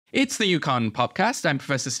It's the Yukon Podcast. I'm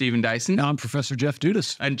Professor Stephen Dyson. I'm Professor Jeff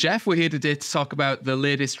Dudas. And Jeff, we're here today to talk about the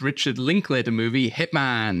latest Richard Linklater movie,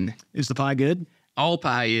 Hitman. Is the pie good? All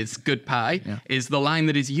pie is good pie, is the line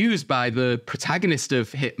that is used by the protagonist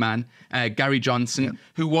of Hitman, Gary Johnson,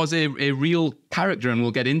 who was a real character, and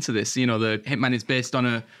we'll get into this. You know, the Hitman is based on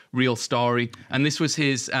a real story, and this was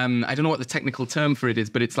his, I don't know what the technical term for it is,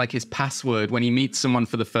 but it's like his password when he meets someone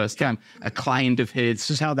for the first time, a client of his.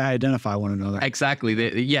 This is how they identify one another.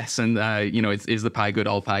 Exactly, yes, and, you know, is the pie good?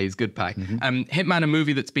 All pie is good pie. Hitman, a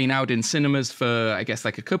movie that's been out in cinemas for, I guess,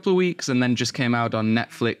 like a couple of weeks, and then just came out on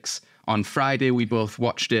Netflix on Friday. We both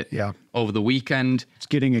watched it over the weekend. It's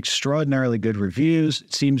getting extraordinarily good reviews.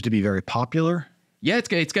 It seems to be very popular. Yeah,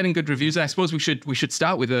 it's getting good reviews. I suppose we should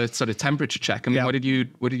start with a sort of temperature check. I mean, what did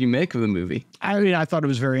you make of the movie? I mean, I thought it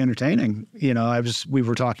was very entertaining. You know, we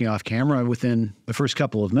were talking off camera. Within the first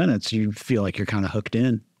couple of minutes, you feel like you're kind of hooked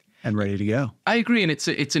in and ready to go. I agree, and it's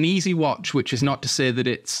an easy watch, which is not to say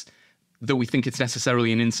that we think it's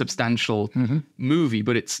necessarily an insubstantial movie,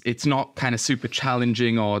 but it's not kind of super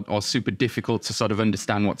challenging or super difficult to sort of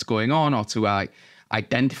understand what's going on or to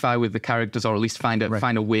identify with the characters, or at least find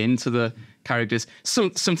a way into the characters. So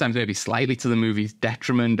sometimes maybe slightly to the movie's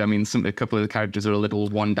detriment. I mean, a couple of the characters are a little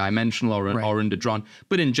one-dimensional or underdrawn,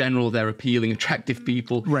 but in general, they're appealing, attractive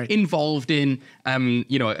people involved in,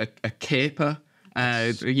 you know, a caper.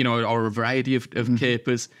 You know, or a variety of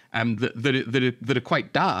capers that are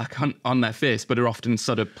quite dark on their face, but are often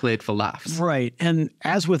sort of played for laughs. Right. And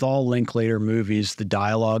as with all Linklater movies, the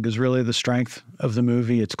dialogue is really the strength of the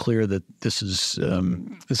movie. It's clear that this is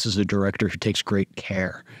a director who takes great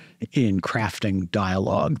care in crafting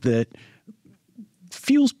dialogue that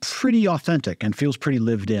feels pretty authentic and feels pretty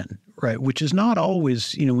lived in, right? Which is not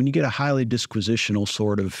always, you know, when you get a highly disquisitional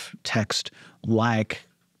sort of text like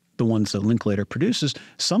the ones that Linklater produces,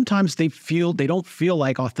 sometimes they don't feel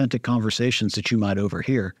like authentic conversations that you might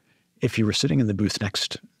overhear if you were sitting in the booth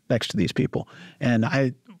next to these people. And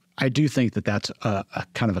I do think that that's a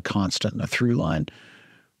kind of a constant, a through line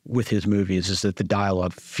with his movies, is that the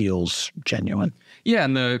dialogue feels genuine. Yeah,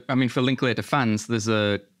 and for Linklater fans,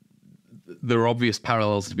 there are obvious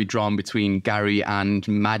parallels to be drawn between Gary and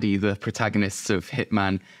Maddie, the protagonists of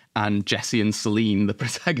Hitman, and Jesse and Celine, the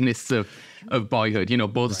protagonists of Boyhood. You know,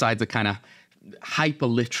 both sides are kind of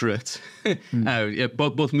hyper-literate.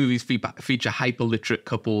 Both movies feature hyper-literate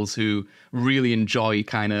couples who really enjoy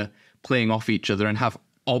kind of playing off each other and have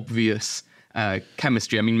obvious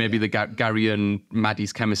chemistry. I mean, maybe the Gary and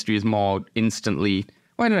Maddie's chemistry is more instantly,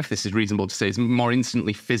 well, I don't know if this is reasonable to say, it's more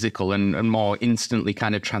instantly physical and more instantly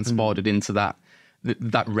kind of transported into that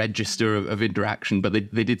register of interaction. But they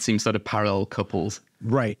did seem sort of parallel couples.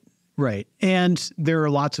 Right. And there are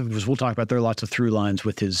lots of, as we'll talk about, there are lots of through lines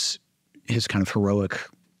with his kind of heroic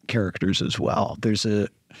characters as well. There's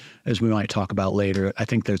as we might talk about later, I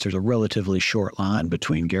think there's a relatively short line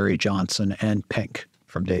between Gary Johnson and Pink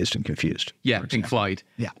from Dazed and Confused. Yeah, Pink Floyd.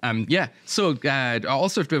 Yeah. So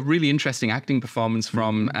also a really interesting acting performance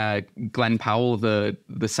from Glenn Powell, the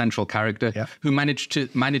central character, who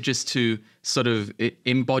manages to sort of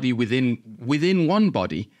embody within one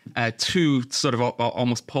body two sort of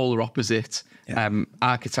almost polar opposite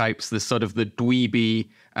archetypes. There's sort of the dweeby,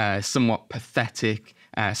 somewhat pathetic,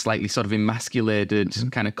 slightly sort of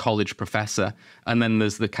emasculated kind of college professor, and then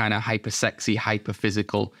there's the kind of hyper sexy, hyper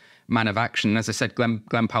physical man of action. As I said,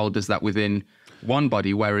 Glenn Powell does that within one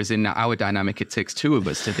body, whereas in our dynamic, it takes two of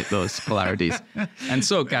us to hit those polarities. And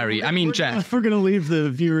so, Gary, Jeff. We're going to leave the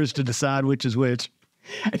viewers to decide which is which.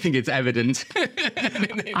 I think it's evident.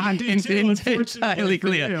 It's entirely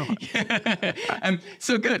clear.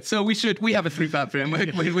 So good. So we have a three-part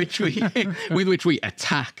framework with which we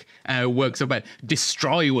attack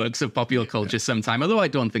destroy works of popular culture sometime. Although I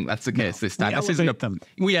don't think that's the case this time.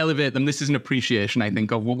 We elevate them. This is an appreciation, I think,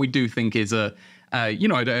 of what we do think is a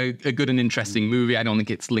good and interesting movie. I don't think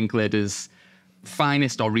it's Linklater's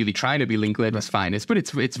finest or really trying to be Linklater's finest, but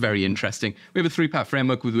it's very interesting. We have a three-part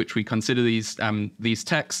framework with which we consider these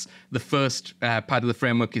texts. The first part of the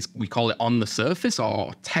framework is, we call it on the surface,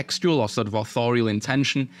 or textual, or sort of authorial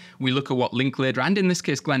intention. We look at what Linklater, and in this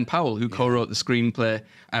case Glenn Powell, who co-wrote the screenplay,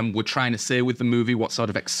 were trying to say with the movie, what sort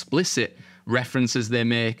of explicit references they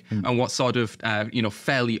make, and what sort of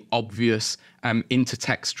fairly obvious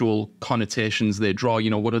intertextual connotations they draw. You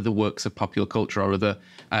know, what are the works of popular culture or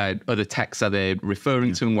other texts are they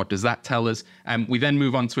referring to, and what does that tell us? We then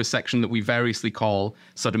move on to a section that we variously call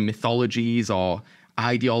sort of mythologies or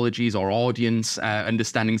ideologies or audience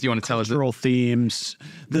understandings. Do you want to tell us? Cultural themes,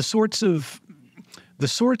 the sorts of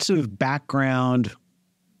background,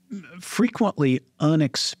 frequently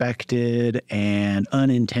unexpected and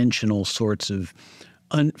unintentional sorts of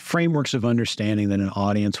frameworks of understanding that an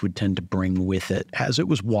audience would tend to bring with it as it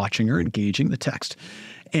was watching or engaging the text.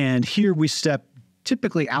 And here we step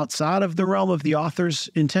typically outside of the realm of the author's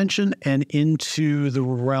intention and into the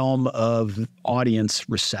realm of audience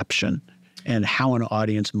reception and how an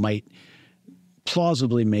audience might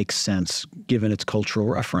plausibly make sense given its cultural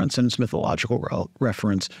reference and its mythological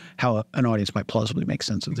reference, how an audience might plausibly make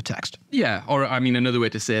sense of the text. Yeah, or I mean, another way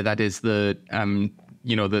to say that is the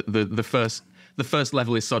first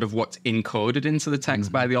level is sort of what's encoded into the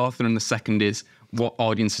text by the author, and the second is what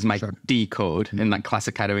audiences might decode in that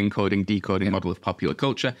classic kind of encoding, decoding model of popular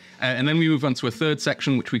culture. And then we move on to a third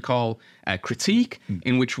section, which we call critique,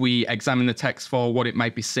 in which we examine the text for what it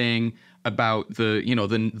might be saying about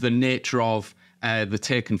the nature of the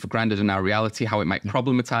taken for granted in our reality, how it might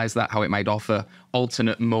problematize that, how it might offer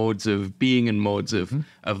alternate modes of being and modes of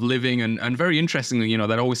living. And very interestingly,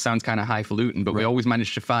 that always sounds kind of highfalutin, but we always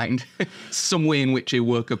manage to find some way in which a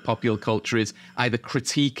work of popular culture is either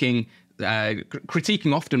critiquing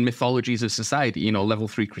often mythologies of society, level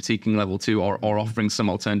 3 critiquing level 2, or offering some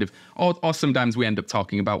alternative, or sometimes we end up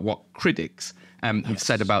talking about what critics have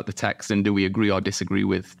said about the text, and do we agree or disagree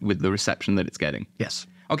with the reception that it's getting. Yes.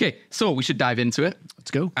 Okay, so we should dive into it. Let's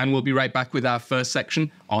go. And we'll be right back with our first section,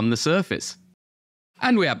 On the Surface.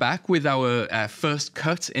 And we are back with our first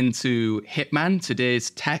cut into Hitman,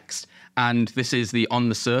 today's text. And this is the On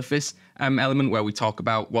the Surface element, where we talk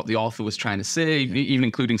about what the author was trying to say, even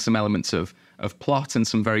including some elements of plot and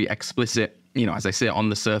some very explicit, as I say, on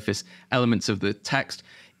the surface elements of the text.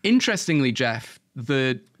 Interestingly, Jeff,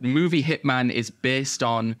 the movie Hitman is based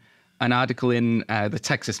on an article in the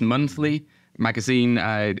Texas Monthly magazine,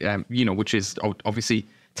 which is obviously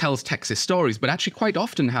tells Texas stories, but actually quite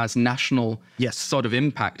often has national sort of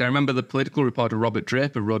impact. I remember the political reporter Robert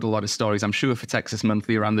Draper wrote a lot of stories, I'm sure, for Texas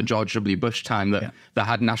Monthly around the George W. Bush time that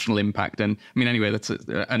had national impact. And I mean, anyway, that's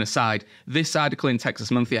an aside. This article in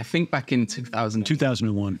Texas Monthly, I think back in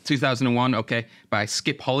 2001, okay, by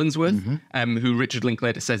Skip Hollingsworth, who Richard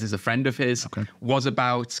Linklater says is a friend of his, was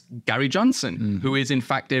about Gary Johnson, who is in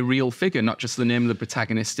fact a real figure, not just the name of the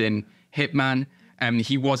protagonist in Hitman.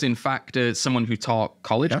 He was, in fact, someone who taught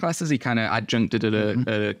college classes. He kind of adjuncted at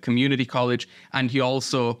a community college. And he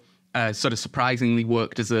also sort of surprisingly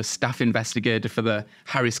worked as a staff investigator for the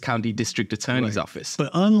Harris County District Attorney's Office.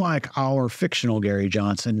 But unlike our fictional Gary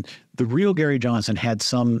Johnson, the real Gary Johnson had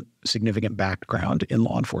some significant background in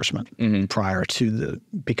law enforcement prior to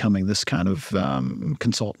becoming this kind of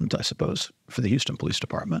consultant, I suppose, for the Houston Police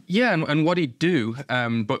Department. Yeah, and what he'd do,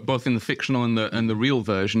 but both in the fictional and the real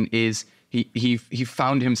version, is he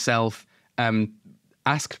found himself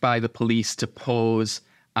asked by the police to pose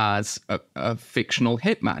as a fictional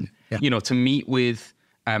hitman, to meet with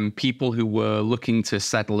people who were looking to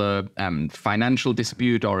settle a financial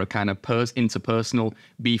dispute or a kind of interpersonal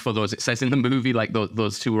beef, or those, it says in the movie, like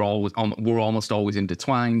those two were almost always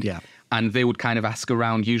intertwined. Yeah. And they would kind of ask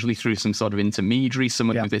around, usually through some sort of intermediary,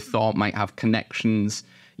 someone who they thought might have connections,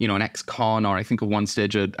 an ex-con, or I think at one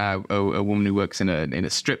stage a woman who works in a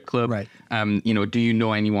strip club. Right. Do you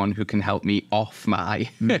know anyone who can help me off my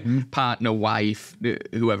partner, wife,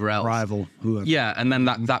 whoever else? Rival, whoever. Yeah, and then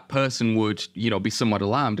that person would, be somewhat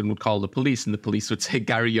alarmed and would call the police, and the police would say,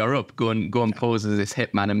 Gary, you're up. Go and pose as this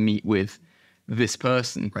hitman and meet with this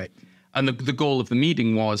person. Right. And the goal of the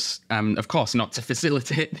meeting was, of course, not to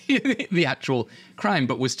facilitate the actual crime,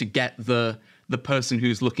 but was to get the person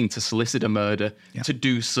who's looking to solicit a murder to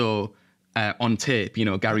do so on tape.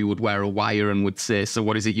 Gary would wear a wire and would say, so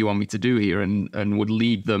what is it you want me to do here? And would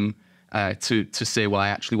lead them to say, well, I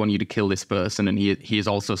actually want you to kill this person. And he is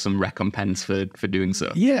also some recompense for doing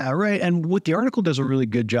so. Yeah, right. And what the article does a really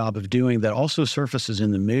good job of doing that also surfaces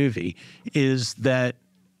in the movie is that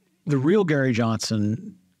the real Gary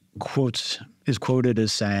Johnson is quoted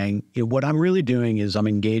as saying, what I'm really doing is I'm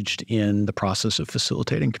engaged in the process of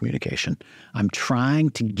facilitating communication. I'm trying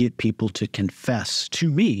to get people to confess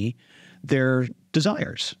to me their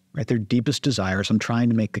desires, right? Their deepest desires. I'm trying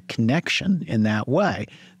to make a connection in that way.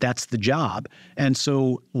 That's the job. And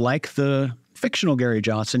so like the fictional Gary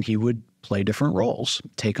Johnson, he would play different roles,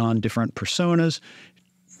 take on different personas.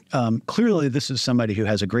 Clearly, this is somebody who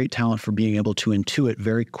has a great talent for being able to intuit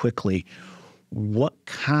very quickly what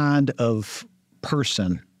kind of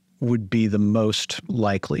person would be the most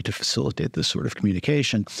likely to facilitate this sort of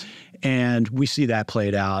communication. And we see that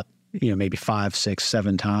played out, maybe 5, 6,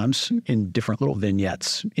 7 times in different little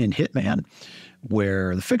vignettes in Hitman,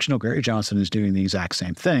 where the fictional Gary Johnson is doing the exact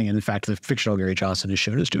same thing. And in fact, the fictional Gary Johnson is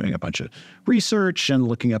shown as doing a bunch of research and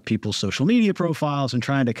looking up people's social media profiles and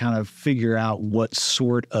trying to kind of figure out what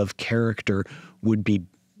sort of character would be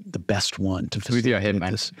the best one to Who's your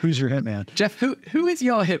hitman? this. Who's your hitman? Jeff, who is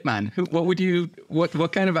your hitman?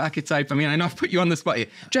 What kind of archetype? I mean, I know I've put you on the spot here.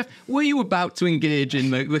 Jeff, were you about to engage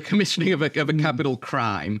in the commissioning of a capital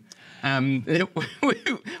crime?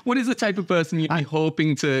 What is the type of person you'd be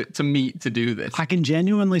hoping to meet to do this? I can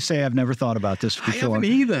genuinely say I've never thought about this before. I haven't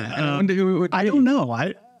either. I wonder who it would be. I don't know.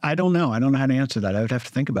 I don't know. I don't know how to answer that. I would have to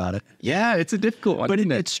think about it. Yeah, it's a difficult one, But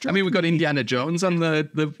isn't it's it? I mean, we've got Indiana Jones on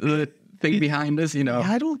the thing behind us, you know.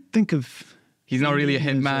 I don't think of... He's not really a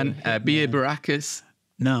hitman. B.A. Baracus.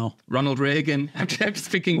 No. Ronald Reagan. I'm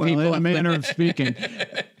just picking people. In a manner of speaking.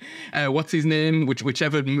 What's his name?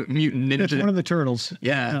 Whichever mutant ninja. It's one of the turtles.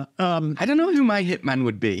 Yeah. I don't know who my hitman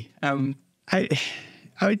would be.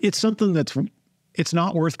 It's something that's... It's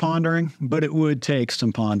not worth pondering, but it would take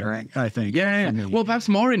some pondering, I think. Yeah. Well, perhaps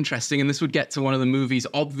more interesting, and this would get to one of the movie's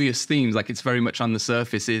obvious themes, like it's very much on the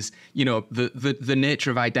surface, is, you know, the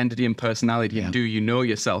nature of identity and personality. Yeah. Do you know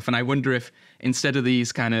yourself? And I wonder if instead of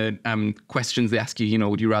these kind of questions they ask you, you know,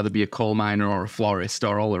 would you rather be a coal miner or a florist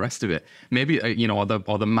or all the rest of it? Maybe, you know, or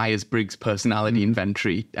the Myers-Briggs personality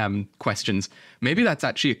inventory questions. Maybe that's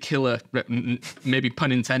actually a killer, maybe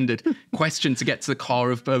pun intended, question to get to the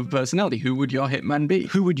core of personality. Who would your hitman be?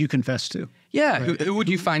 Who would you confess to? Yeah, right. Who would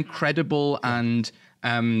you find credible and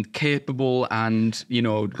capable and, you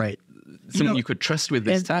know, right. Someone you could trust with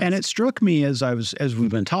this task? And it struck me as we've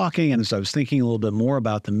been talking and as I was thinking a little bit more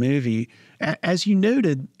about the movie, as you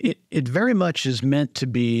noted, it very much is meant to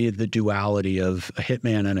be the duality of a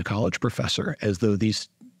hitman and a college professor, as though these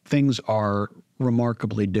things are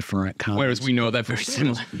remarkably different kinds. Whereas we know they're very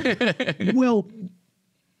similar. Well,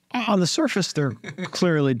 on the surface, they're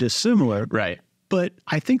clearly dissimilar. Right. But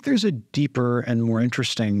I think there's a deeper and more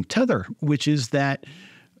interesting tether, which is that,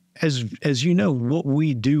 as you know, what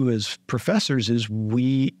we do as professors is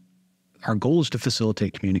our goal is to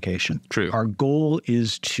facilitate communication. True. Our goal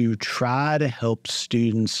is to try to help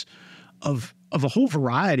students of a whole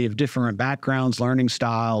variety of different backgrounds, learning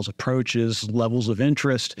styles, approaches, levels of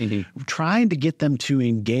interest, trying to get them to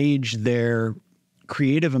engage their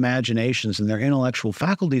creative imaginations and their intellectual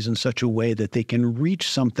faculties in such a way that they can reach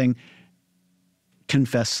something,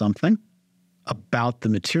 confess something about the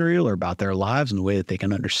material or about their lives in a way that they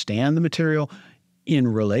can understand the material in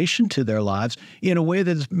relation to their lives in a way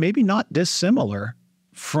that is maybe not dissimilar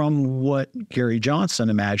from what Gary Johnson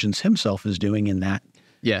imagines himself as doing in that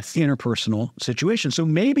interpersonal situation. So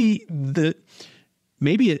maybe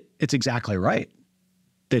it's exactly right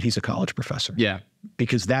that he's a college professor. Yeah.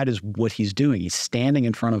 Because that is what he's doing. He's standing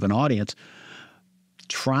in front of an audience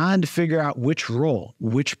trying to figure out which role,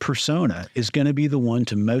 which persona is going to be the one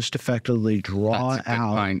to most effectively draw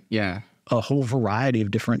out a whole variety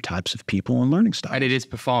of different types of people and learning styles. And it is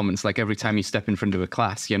performance. Like every time you step in front of a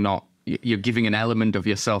class, you're giving an element of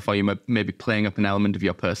yourself, or you're maybe playing up an element of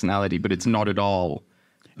your personality, but it's not at all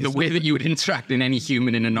the way that you would interact in any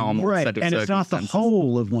human in a normal set of circumstances. And it's not the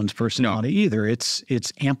whole of one's personality either. It's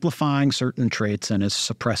amplifying certain traits and it's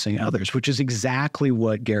suppressing others, which is exactly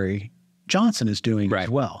what Gary Johnson is doing as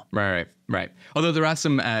well. Right. Although there are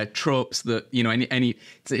some tropes that, you know,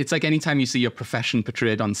 it's like anytime you see your profession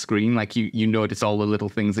portrayed on screen, like you notice all the little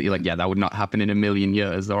things that you're like, yeah, that would not happen in a million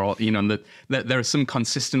years, or, you know, that there are some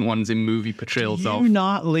consistent ones in movie portrayals of. Do you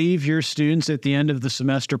not leave your students at the end of the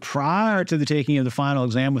semester prior to the taking of the final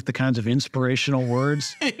exam with the kinds of inspirational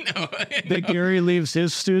words that Gary leaves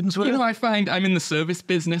his students with? You know, I find I'm in the service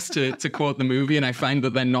business, to quote the movie, and I find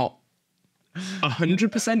that they're not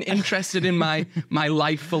 100% interested in my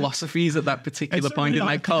life philosophies at that particular point in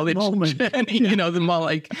my college journey. You know, the more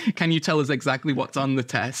like, can you tell us exactly what's on the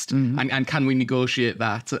test, and can we negotiate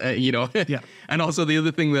that? You know, And also the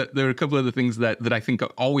other thing that there are a couple of other things that I think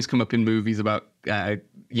always come up in movies about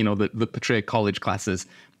you know, that portray college classes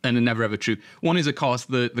and are never ever true. One is, of course,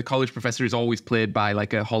 the college professor is always played by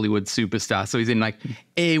like a Hollywood superstar. So he's in like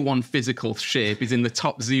A1 physical shape. He's in the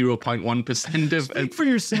top 0.1%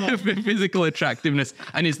 of physical attractiveness,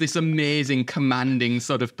 and is this amazing, commanding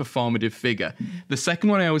sort of performative figure. The second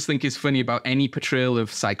one I always think is funny about any portrayal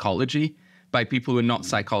of psychology by people who are not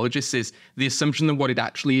psychologists is the assumption that what it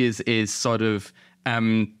actually is sort of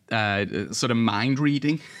mind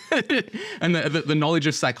reading, and the knowledge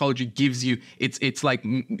of psychology gives you it's like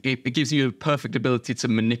it gives you a perfect ability to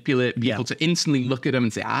manipulate people, to instantly look at them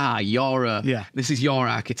and say, this is your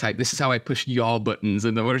archetype, this is how I push your buttons,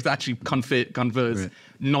 and whereas actually confers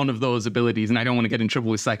none of those abilities. And I don't want to get in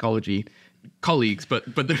trouble with psychology colleagues, but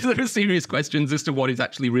there are serious questions as to what is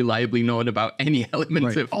actually reliably known about any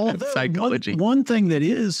elements of psychology. One thing that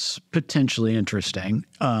is potentially interesting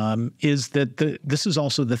is that this is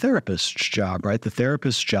also the therapist's job, right? The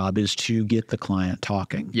therapist's job is to get the client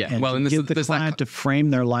talking. Yeah, and get the client to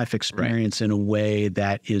frame their life experience in a way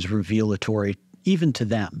that is revelatory even to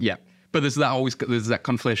them. Yeah. But there's that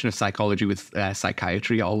conflation of psychology with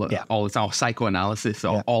psychiatry all the time, or psychoanalysis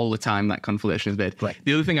all the time. That conflation is made. Right.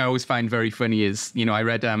 The other thing I always find very funny is, I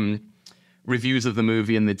read reviews of the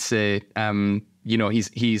movie, and they'd say,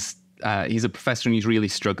 he's a professor and he's really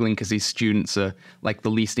struggling because his students are like the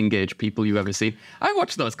least engaged people you've ever seen. I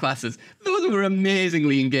watched those classes; those were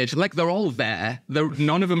amazingly engaged. Like they're all there.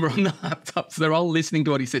 None of them are on the laptops. They're all listening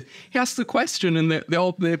to what he says. He asks the question, and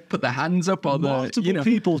they put their hands up on multiple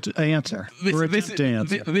people to answer. This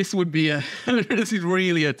would be this is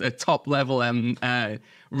really a top level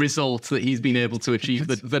result that he's been able to achieve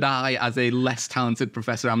that I, as a less talented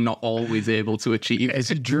professor, am not always able to achieve. It's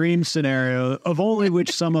a dream scenario of only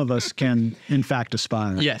which some of us can, in fact,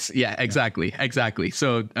 aspire. Yes, yeah, exactly.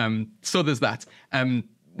 So, so there's that.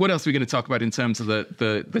 What else are we going to talk about in terms of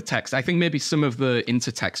the text? I think maybe some of the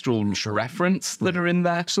intertextual reference that are in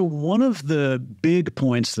there. So one of the big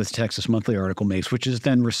points that the Texas Monthly article makes, which is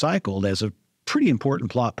then recycled as a pretty important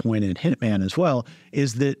plot point in Hitman as well,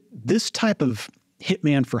 is that this type of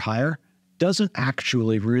hitman for hire doesn't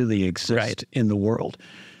actually really exist in the world.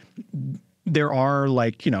 There are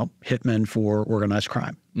hitmen for organized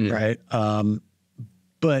crime, right?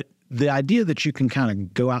 But the idea that you can kind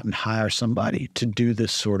of go out and hire somebody to do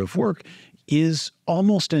this sort of work is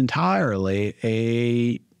almost entirely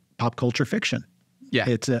a pop culture fiction. Yeah.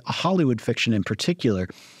 It's a Hollywood fiction in particular.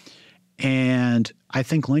 And I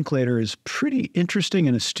think Linklater is pretty interesting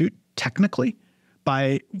and astute technically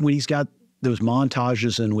when he's got those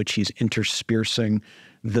montages in which he's interspersing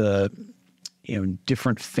the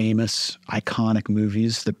different famous iconic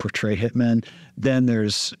movies that portray hitmen. Then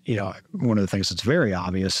there's one of the things that's very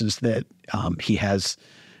obvious is that he has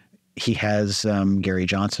Gary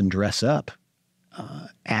Johnson dress up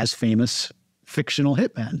as famous fictional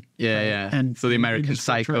hitmen. Yeah. And so the American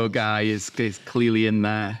Psycho guy is clearly in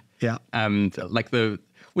there. Yeah. And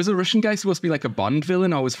was the Russian guy supposed to be like a Bond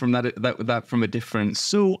villain, or was from that from a different?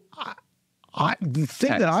 So the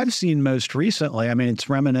thing that I've seen most recently, I mean, it's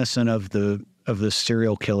reminiscent of the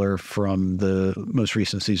serial killer from the most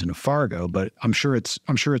recent season of Fargo, but I'm sure it's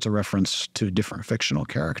a reference to a different fictional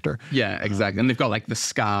character. Yeah, exactly. And they've got like the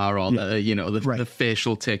scar or the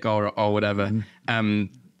facial tick or whatever.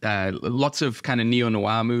 Lots of kind of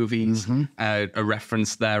neo-noir movies are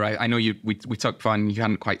referenced there. I know we talked about, and you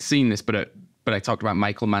hadn't quite seen this, but I talked about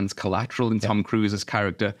Michael Mann's Collateral and Tom Cruise's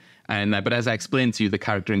character. But as I explained to you, the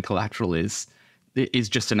character in Collateral is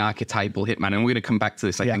just an archetypal hitman. And we're going to come back to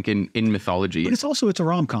this, I think, in mythology. But it's a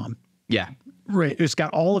rom-com. Yeah. Right. It's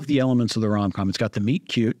got all of the elements of the rom-com. It's got the meet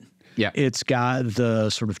cute. Yeah. It's got the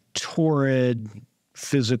sort of torrid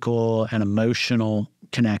physical and emotional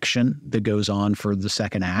connection that goes on for the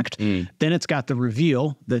second act. Then it's got the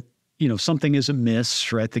reveal that, something is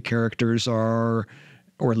amiss, right? The characters are,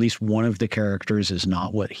 or at least one of the characters is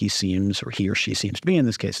not what he seems, or he or she seems to be. In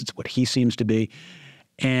this case, it's what he seems to be.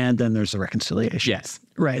 And then there's the reconciliation. Yes.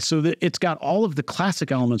 Right. So it's got all of the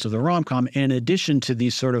classic elements of the rom-com in addition to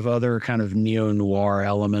these sort of other kind of neo-noir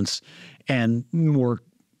elements and more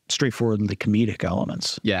straightforwardly comedic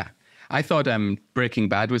elements. Yeah. I thought Breaking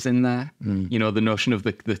Bad was in there. The notion of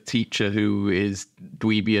the teacher who is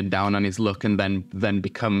dweeby and down on his luck and then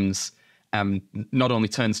becomes... not only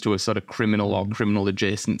turns to a sort of criminal or criminal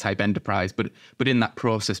adjacent type enterprise, but in that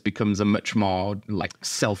process becomes a much more like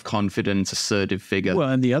self-confident, assertive figure. Well,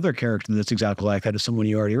 and the other character that's exactly like that is someone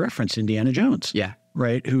you already referenced, Indiana Jones. Yeah.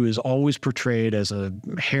 Right. Who is always portrayed as a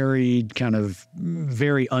harried, kind of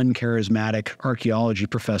very uncharismatic archaeology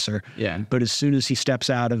professor. Yeah. But as soon as he steps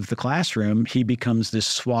out of the classroom, he becomes this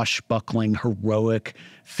swashbuckling, heroic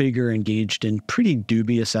figure engaged in pretty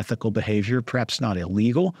dubious ethical behavior, perhaps not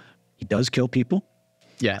illegal. He does kill people.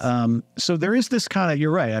 Yes. So there is this kind of,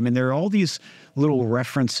 you're right. I mean, there are all these little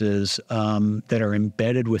references that are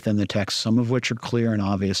embedded within the text, some of which are clear and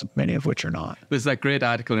obvious, many of which are not. There's that great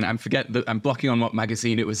article, and I'm blocking on what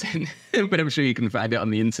magazine it was in, but I'm sure you can find it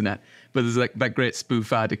on the internet. But there's like that great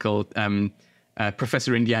spoof article,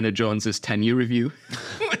 Professor Indiana Jones's tenure review.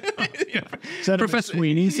 Is that Professor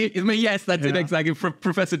Sweeney's? Yes, that's it exactly.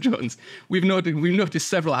 Professor Jones. We've noticed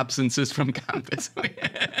several absences from campus.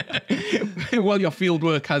 While your field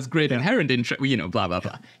work has great inherent interest, blah blah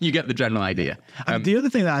blah. You get the general idea. The other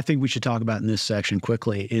thing that I think we should talk about in this section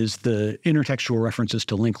quickly is the intertextual references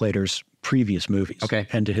to Linklater's previous movies,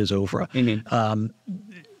 and to his oeuvre.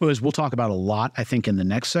 as we'll talk about a lot, I think, in the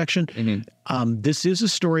next section, this is a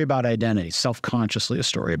story about identity, self-consciously a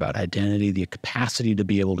story about identity, the capacity to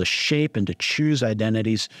be able to shape and to choose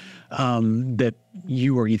identities that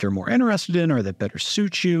you are either more interested in or that better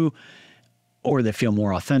suit you, or that feel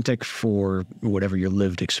more authentic for whatever your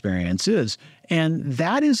lived experience is. And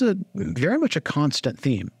that is very much a constant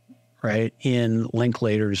theme, right, in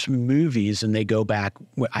Linklater's movies. And they go back,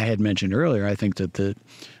 I had mentioned earlier, I think that the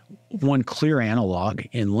one clear analog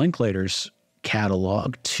in Linklater's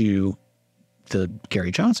catalog to the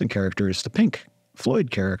Gary Johnson character is the Pink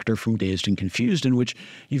Floyd character from Dazed and Confused, in which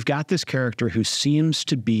you've got this character who seems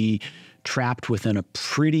to be trapped within a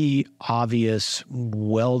pretty obvious,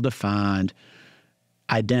 well-defined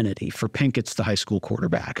identity. For Pink, it's the high school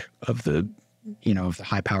quarterback of the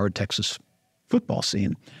high-powered Texas football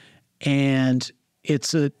scene. And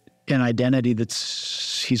it's an identity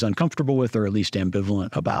he's uncomfortable with, or at least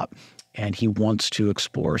ambivalent about. And he wants to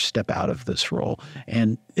explore, step out of this role.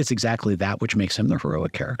 And it's exactly that which makes him the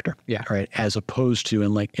heroic character. Yeah. Right. As opposed to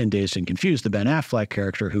in Dazed and Confused, the Ben Affleck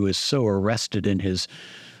character, who is so arrested in his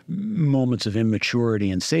moments of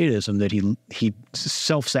immaturity and sadism that he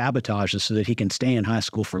self-sabotages so that he can stay in high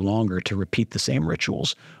school for longer to repeat the same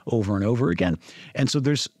rituals over and over again. And so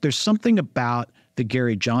there's something about the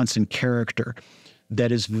Gary Johnson character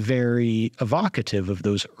that is very evocative of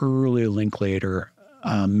those early Linklater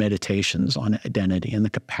meditations on identity and the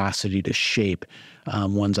capacity to shape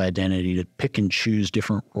one's identity, to pick and choose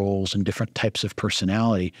different roles and different types of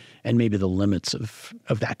personality, and maybe the limits of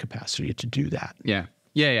that capacity to do that. Yeah.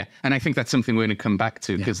 And I think that's something we're going to come back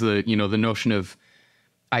to, because the notion of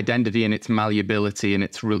identity and its malleability and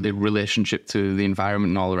its relationship to the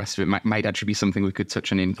environment and all the rest of it might actually be something we could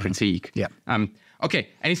touch on in critique. Yeah. Okay.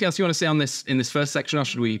 Anything else you want to say on this in this first section, or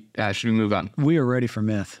should we move on? We are ready for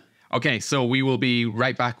myth. Okay, so we will be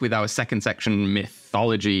right back with our second section,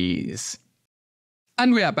 mythologies.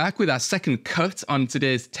 And we are back with our second cut on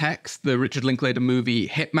today's text, the Richard Linklater movie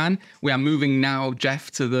Hitman. We are moving now, Jeff,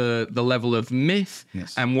 to the level of myth.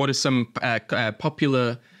 Yes. And what are some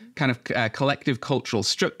popular kind of collective cultural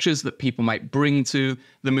structures that people might bring to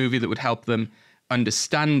the movie that would help them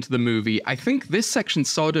understand the movie. I think this section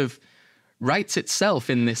sort of writes itself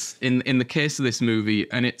in the case of this movie,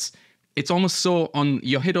 and it's almost so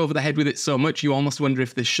you're hit over the head with it so much you almost wonder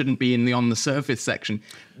if this shouldn't be in the on the surface section.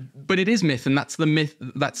 But it is myth, and that's the myth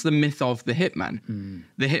of the hitman.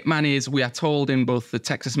 The hitman is, we are told in both the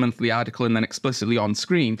Texas Monthly article and then explicitly on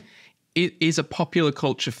screen, it is a popular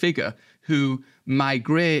culture figure who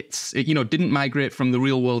migrates, didn't migrate from the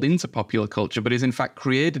real world into popular culture, but is in fact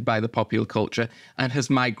created by the popular culture and has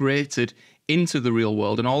migrated into the real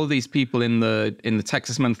world. And all of these people in the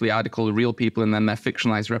Texas Monthly article, the real people and then their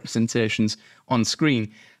fictionalized representations on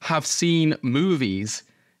screen, have seen movies,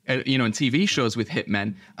 and TV shows with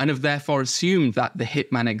hitmen, and have therefore assumed that the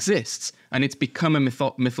hitman exists, and it's become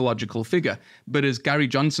a mythological figure. But as Gary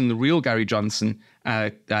Johnson, the real Gary Johnson,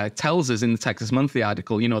 tells us in the Texas Monthly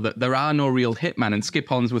article, that there are no real hitmen. And Skip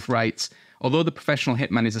Hollandsworth writes, although the professional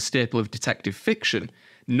hitman is a staple of detective fiction,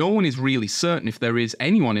 no one is really certain if there is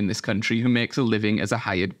anyone in this country who makes a living as a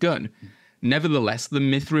hired gun. Nevertheless, the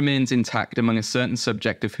myth remains intact among a certain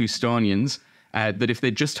subject of Houstonians, that if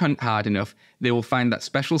they just hunt hard enough, they will find that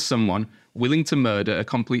special someone willing to murder a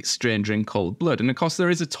complete stranger in cold blood. And of course, there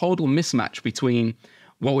is a total mismatch between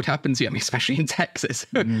what would happen to you, especially in Texas,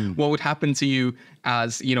 what would happen to you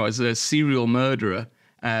as a serial murderer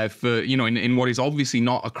in what is obviously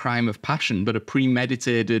not a crime of passion, but a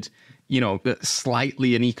premeditated,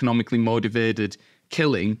 slightly and economically motivated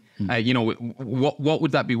killing. What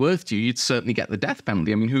would that be worth to you? You'd certainly get the death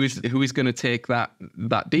penalty. I mean, who is going to take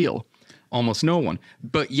that deal? Almost no one.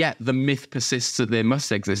 But yet the myth persists that they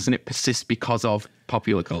must exist, and it persists because of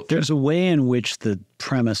popular culture. There's a way in which the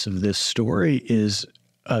premise of this story is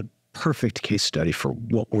a perfect case study for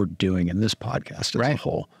what we're doing in this podcast as a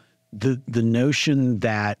whole. The notion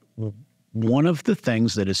that one of the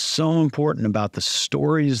things that is so important about the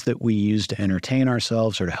stories that we use to entertain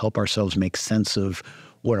ourselves or to help ourselves make sense of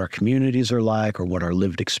what our communities are like or what our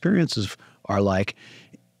lived experiences are like,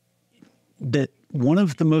 that one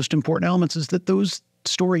of the most important elements is that those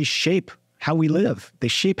stories shape how we live. They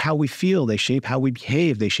shape how we feel. They shape how we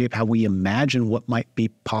behave. They shape how we imagine what might be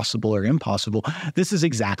possible or impossible. This is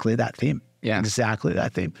exactly that theme. Yeah. Exactly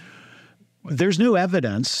that theme. There's no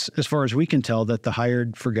evidence, as far as we can tell, that the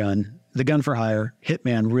gun for hire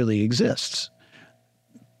hitman really exists.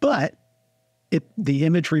 But the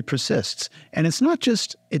imagery persists. And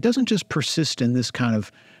it doesn't just persist in this kind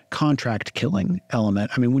of contract killing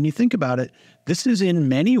element. I mean, when you think about it, this is in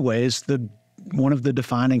many ways one of the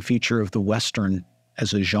defining feature of the Western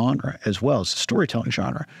as a genre as well, as a storytelling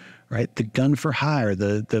genre, right? The gun for hire,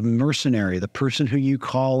 the mercenary, the person who you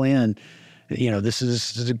call in. This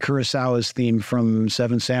is Kurosawa's theme from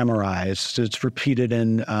Seven Samurai. It's repeated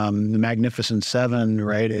in The Magnificent Seven,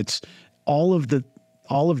 right? It's all of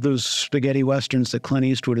those spaghetti westerns that Clint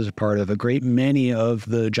Eastwood is a part of, a great many of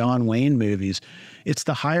the John Wayne movies. It's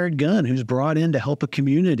the hired gun who's brought in to help a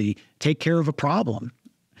community take care of a problem.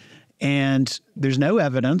 And there's no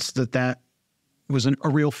evidence that was a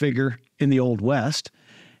real figure in the Old West.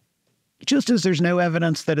 Just as there's no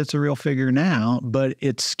evidence that it's a real figure now, but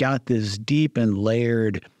it's got this deep and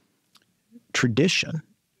layered tradition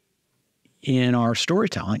in our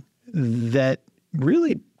storytelling that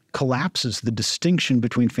really collapses the distinction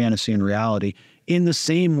between fantasy and reality in the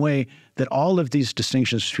same way that all of these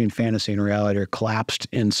distinctions between fantasy and reality are collapsed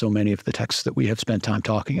in so many of the texts that we have spent time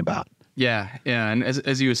talking about. Yeah. And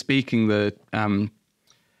as you were speaking, another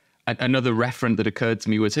referent that occurred to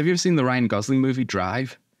me was, have you ever seen the Ryan Gosling movie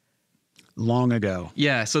Drive? Long ago.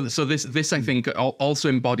 Yeah, so this I think also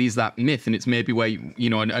embodies that myth, and it's maybe where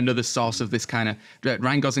another source of this kind of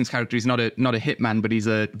Ryan Gosling's character is not a hitman, but he's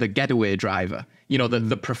the getaway driver.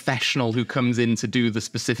 The professional who comes in to do the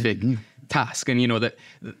specific task, and that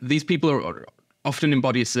these people are often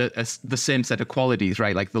embody the same set of qualities,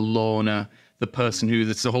 right? Like the loner, the person who,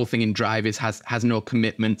 that's the whole thing in Drive, is has no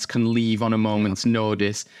commitments, can leave on a moment's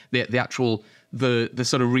notice. The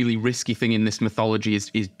sort of really risky thing in this mythology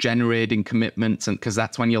is generating commitments, and because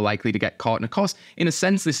that's when you're likely to get caught. And of course, in a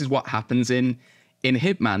sense, this is what happens in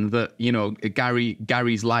Hitman, that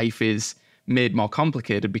Gary's life is made more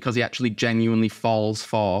complicated because he actually genuinely falls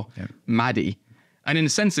for Maddie. And in a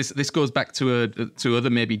sense, this goes back to other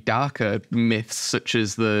maybe darker myths, such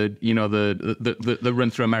as the run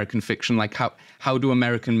through American fiction, like how do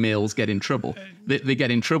American males get in trouble? They get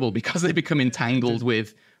in trouble because they become entangled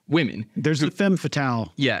with women. There's a femme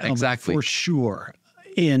fatale, exactly, for sure,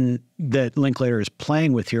 in that Linklater is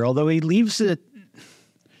playing with here. Although he leaves it.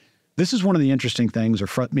 This is one of the interesting things, or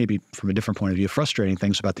maybe from a different point of view, frustrating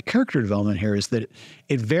things about the character development here, is that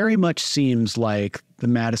it very much seems like the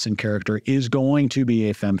Madison character is going to be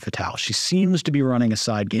a femme fatale. She seems to be running a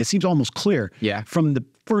side game. It seems almost clear from the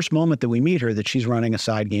first moment that we meet her that she's running a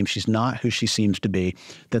side game. She's not who she seems to be,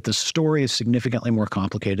 that the story is significantly more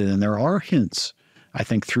complicated. And there are hints, I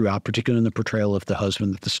think, throughout, particularly in the portrayal of the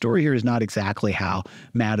husband, that the story here is not exactly how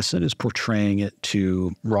Madison is portraying it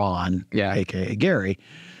to Ron, a.k.a. Gary.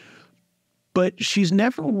 But she's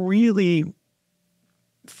never really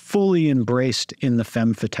fully embraced in the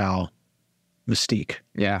femme fatale mystique.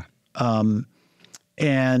 Yeah. But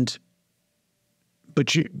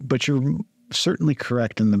you're certainly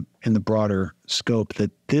correct in the broader scope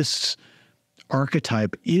that this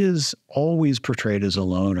archetype is always portrayed as a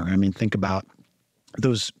loner. I mean, think about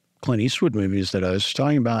those Clint Eastwood movies that I was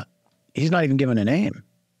talking about. He's not even given a name.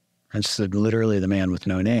 It's literally the man with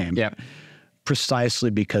no name. Yeah.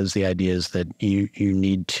 Precisely because the idea is that you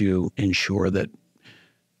need to ensure that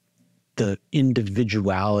the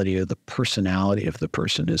individuality or the personality of the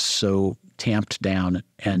person is so tamped down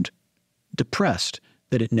and depressed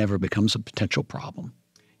that it never becomes a potential problem.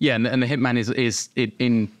 Yeah, and the hitman is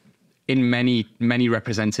in many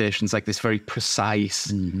representations like this very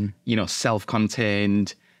precise,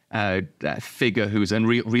 self-contained figure who's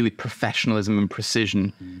really professionalism and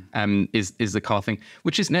precision is the core thing.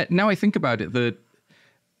 Which is, now I think about it, the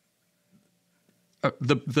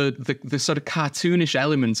sort of cartoonish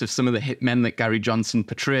elements of some of the hitmen that Gary Johnson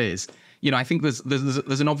portrays. I think there's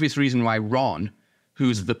an obvious reason why Ron,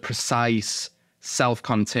 who's the precise,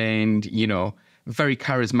 self-contained, very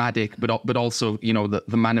charismatic, but also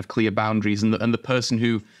the man of clear boundaries, and the person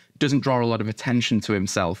who doesn't draw a lot of attention to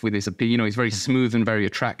himself with his appeal. He's very smooth and very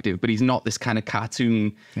attractive, but he's not this kind of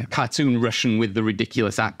cartoon Russian with the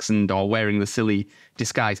ridiculous accent or wearing the silly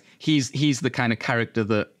disguise. He's the kind of character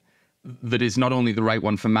that is not only the right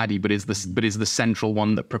one for Maddie, but is the central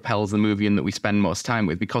one that propels the movie and that we spend most time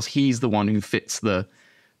with, because he's the one who fits the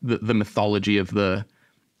mythology of the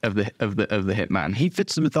hitman. He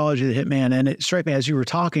fits the mythology of the hitman, and it struck me as you were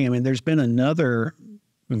talking. I mean, there's been another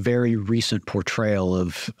very recent portrayal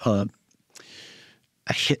of a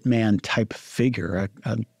hitman type figure,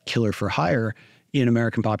 a killer for hire in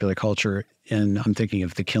American popular culture, and I'm thinking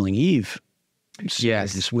of The Killing Eve.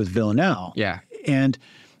 Yes, with Villanelle. Yeah, and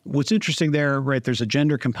what's interesting there, right? There's a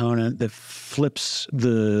gender component that flips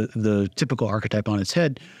the typical archetype on its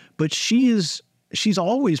head, but she's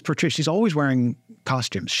always portrayed. She's always wearing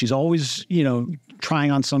costumes. She's always,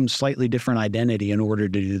 trying on some slightly different identity in order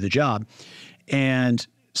to do the job. And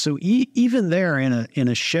so even there in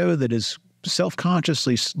a show that is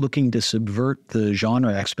self-consciously looking to subvert the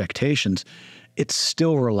genre expectations, it's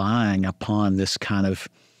still relying upon this kind of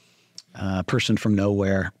person from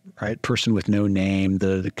nowhere, right? Person with no name,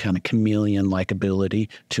 the kind of chameleon-like ability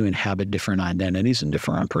to inhabit different identities and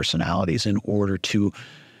different personalities in order to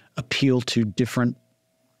appeal to different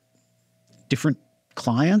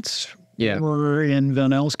clients, or in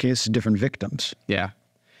Villanelle's case, different victims. Yeah.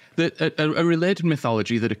 A related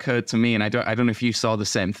mythology that occurred to me, and I don't know if you saw the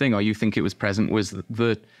same thing or you think it was present, was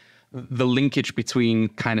the linkage between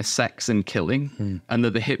kind of sex and killing, and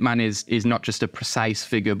that the hitman is not just a precise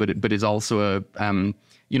figure, but is also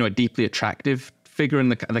a deeply attractive figure,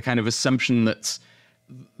 and the kind of assumption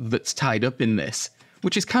that's tied up in this,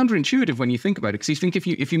 which is counterintuitive when you think about it, because you think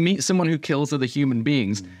if you meet someone who kills other human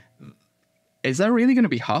beings, is that really going to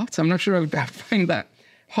be hot? I'm not sure I would find that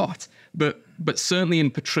hot, but certainly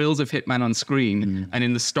in portrayals of hitman on screen and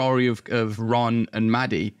in the story of Ron and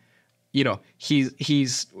Maddie,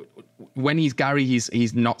 he's when he's Gary,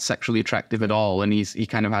 he's not sexually attractive at all, and he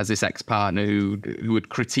kind of has this ex-partner who had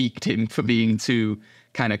critiqued him for being too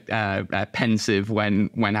kind of pensive when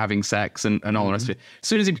having sex and all the rest of it. As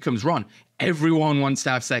soon as he becomes Ron, everyone wants to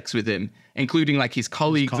have sex with him, including like his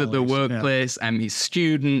colleagues at the workplace and his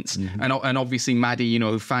students, and obviously Maddie,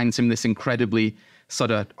 who finds him this incredibly sort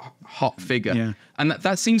of hot figure. Yeah. And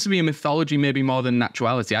that seems to be a mythology maybe more than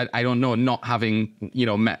naturality. I don't know, not having,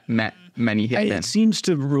 met many hitmen. It seems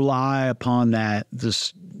to rely upon that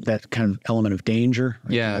kind of element of danger.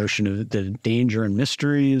 Right? Yeah. The notion of the danger and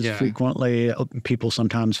mystery is frequently people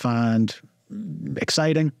sometimes find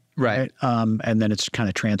exciting. Right. And then it's kind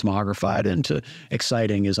of transmogrified into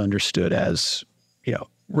exciting is understood as,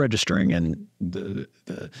 registering in the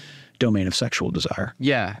domain of sexual desire.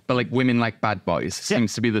 Yeah, but like women like bad boys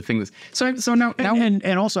seems to be the thing that's so now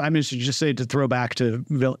and also I mean, to just say, to throw back to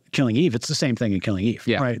Killing Eve, it's the same thing in Killing Eve,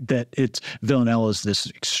 right? That it's Villanelle is this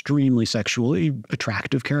extremely sexually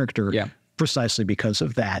attractive character, precisely because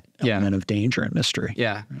of that element of danger and mystery.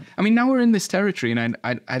 Yeah, I mean, now we're in this territory, and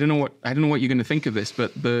I don't know what you're going to think of this,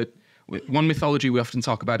 but one mythology we often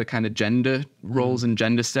talk about are kind of gender roles and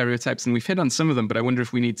gender stereotypes, and we've hit on some of them, but I wonder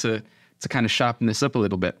if we need to kind of sharpen this up a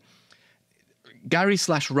little bit.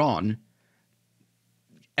 Gary/Ron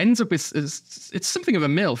ends up as it's something of a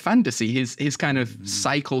male fantasy. His kind of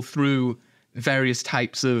cycle through various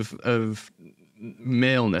types of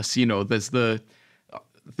maleness. There's the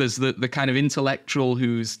kind of intellectual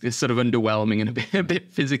who's sort of underwhelming and a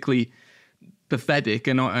bit physically pathetic,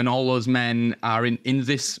 and all those men are in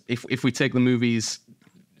this. If we take the movie's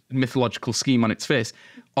mythological scheme on its face,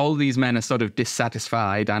 all these men are sort of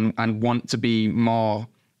dissatisfied and want to be more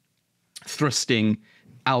thrusting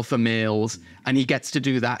alpha males, and he gets to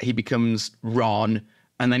do that. He becomes Ron,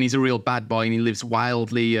 and then he's a real bad boy, and he lives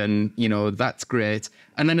wildly, and that's great.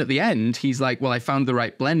 And then at the end, he's like, well, I found the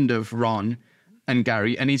right blend of Ron and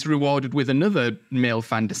Gary, and he's rewarded with another male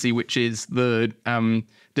fantasy, which is the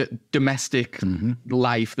domestic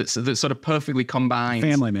life that's sort of perfectly combines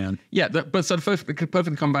family man. Yeah, but sort of perfectly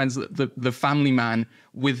combines the family man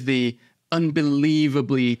with the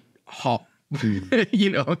unbelievably hot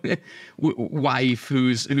wife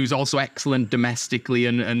who's also excellent domestically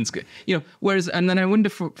and whereas, and then I wonder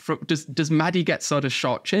does Maddie get sort of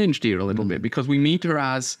shortchanged here a little bit, because we meet her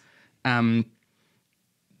as the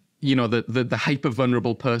hyper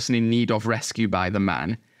vulnerable person in need of rescue by the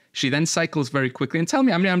man. She then cycles very quickly, and tell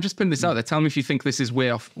me, I mean, I'm just putting this out there, tell me if you think this is way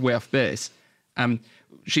off base.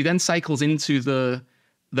 She then cycles into the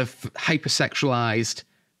hypersexualized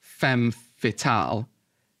femme fatale,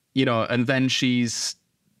 and then she's,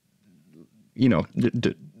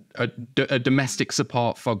 a domestic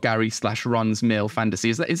support for Gary/Ron's male fantasy.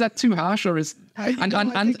 Is that too harsh, or is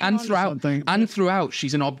throughout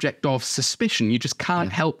she's an object of suspicion? You just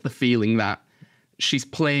can't help the feeling that she's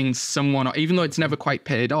playing someone, even though it's never quite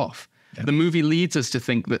paid off. Yeah. The movie leads us to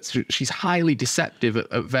think that she's highly deceptive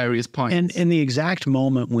at various points. And in the exact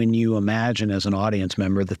moment when you imagine as an audience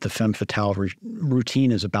member that the femme fatale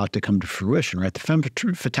routine is about to come to fruition, right? The femme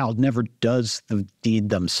fatale never does the deed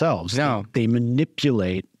themselves. No. They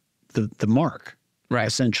manipulate the mark, right,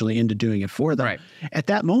 essentially, into doing it for them. Right. At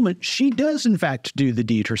that moment, she does, in fact, do the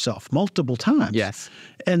deed herself multiple times. Yes.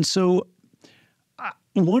 And so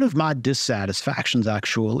one of my dissatisfactions,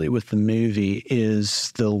 actually, with the movie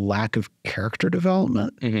is the lack of character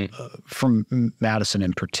development from Madison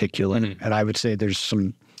in particular. And I would say there's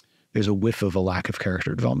a whiff of a lack of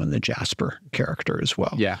character development in the Jasper character as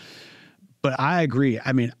well. Yeah. But I agree.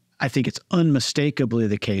 I mean, I think it's unmistakably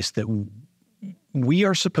the case that we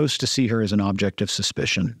are supposed to see her as an object of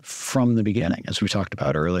suspicion from the beginning, as we talked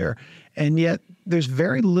about earlier. And yet there's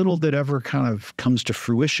very little that ever kind of comes to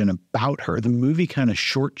fruition about her. The movie kind of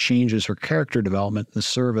shortchanges her character development in the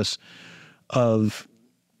service of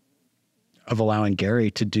allowing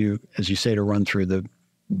Gary to do, as you say, to run through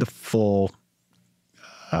the full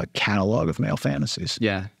catalog of male fantasies.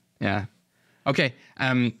 Yeah, yeah. Okay.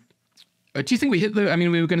 Do you think we hit I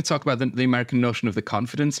mean, we were going to talk about the American notion of the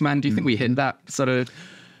confidence man. Do you think we hit that sort of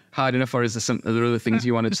hard enough, or is there are there other things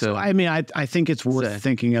you wanted to? So, I mean, I think it's worth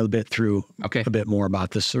thinking a bit through a bit more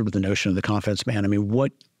about this sort of the notion of the confidence man. I mean,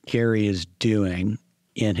 what Gary is doing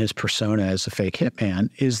in his persona as a fake hitman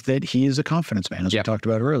is that he is a confidence man, as we talked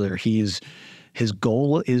about earlier. His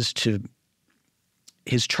goal is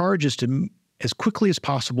his charge is to, as quickly as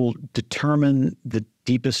possible, determine the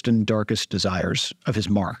deepest and darkest desires of his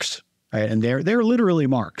marks, right? And they're literally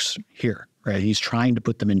marks here, right? He's trying to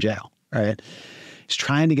put them in jail, right? He's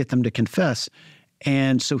trying to get them to confess.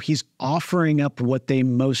 And so he's offering up what they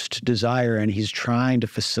most desire, and he's trying to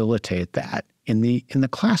facilitate that in the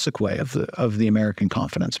classic way of the American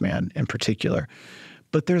confidence man in particular.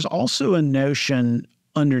 But there's also a notion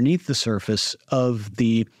underneath the surface of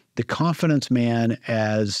the confidence man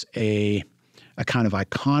as a kind of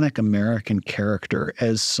iconic American character,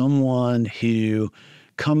 as someone who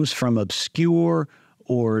comes from obscure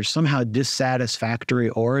or somehow dissatisfactory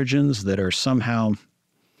origins that are somehow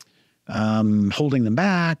holding them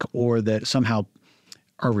back, or that somehow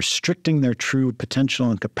are restricting their true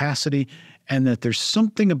potential and capacity, and that there's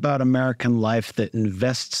something about American life that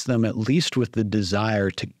invests them at least with the desire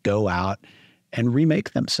to go out and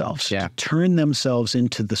remake themselves, to turn themselves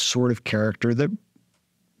into the sort of character that,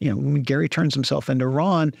 when Gary turns himself into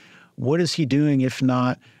Ron, what is he doing if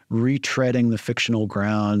not retreading the fictional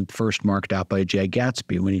ground first marked out by Jay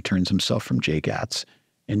Gatsby when he turns himself from Jay Gatz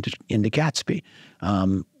into Gatsby?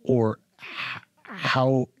 Or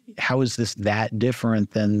how is this that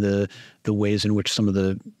different than the ways in which some of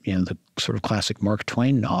the the sort of classic Mark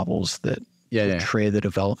Twain novels that portray the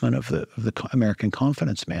development of the American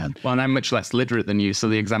confidence man? Well, and I'm much less literate than you, so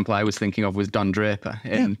the example I was thinking of was Don Draper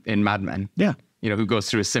in Mad Men. Yeah. Who goes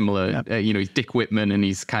through a similar, he's Dick Whitman, and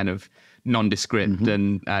he's kind of nondescript.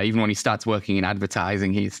 And even when he starts working in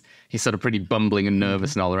advertising, he's sort of pretty bumbling and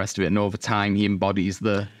nervous and all the rest of it. And over time, he embodies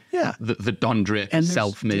the Don Draper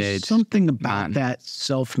self-made there's something about man. That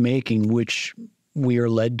self-making which we are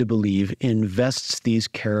led to believe invests these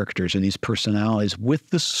characters and these personalities with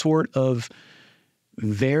the sort of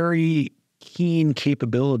very keen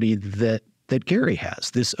capability that Gary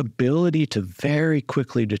has, this ability to very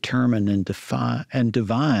quickly determine and define and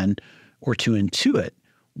divine, or to intuit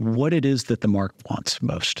what it is that the mark wants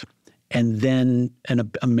most. And then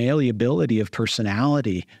a malleability of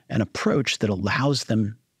personality and approach that allows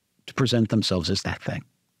them to present themselves as that thing,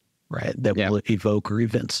 right? That will evoke or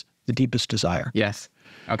evince the deepest desire. Yes.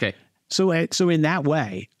 Okay. So in that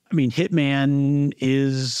way, I mean, Hitman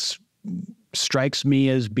strikes me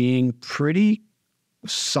as being pretty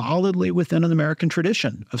solidly within an American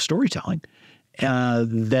tradition of storytelling.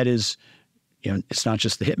 That is, it's not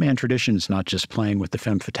just the Hitman tradition. It's not just playing with the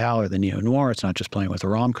femme fatale or the neo-noir. It's not just playing with the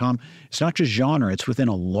rom-com. It's not just genre. It's within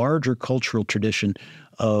a larger cultural tradition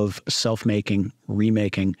of self-making,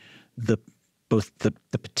 remaking, both the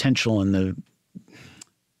potential and the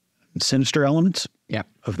sinister elements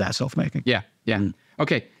of that self-making. Yeah.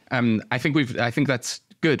 Okay. I think that's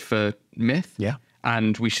good for myth. Yeah.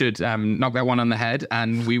 And we should knock that one on the head,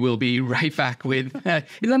 and we will be right back with... is that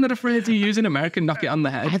not a phrase you use in America, knock it on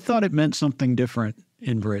the head? I thought it meant something different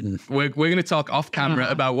in Britain. We're going to talk off camera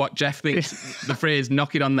about what Jeff thinks the phrase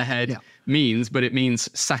knock it on the head means, but it means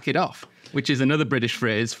sack it off, which is another British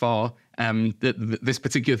phrase for this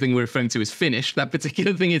particular thing we're referring to is finished. That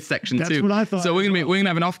particular thing is section 2. That's what I thought. So we're going to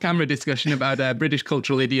have an off-camera discussion about British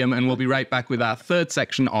cultural idiom, and we'll be right back with our third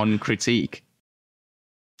section on critique.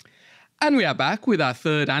 And we are back with our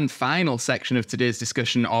third and final section of today's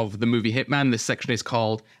discussion of the movie Hitman. This section is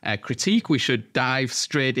called Critique. We should dive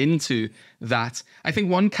straight into that. I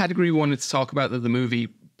think one category we wanted to talk about that the movie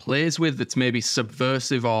plays with that's maybe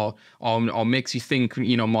subversive or makes you think,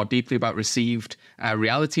 more deeply about received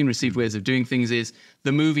reality and received ways of doing things is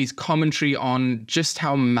the movie's commentary on just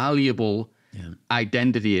how malleable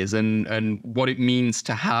identity is and what it means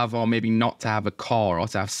to have or maybe not to have a core or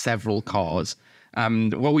to have several cores.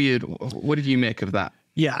 What did you make of that?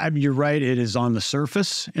 Yeah, you're right. It is on the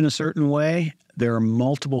surface in a certain way. There are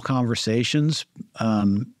multiple conversations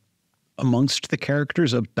amongst the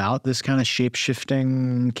characters about this kind of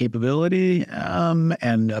shape-shifting capability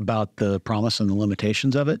and about the promise and the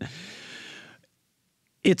limitations of it.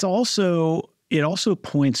 It also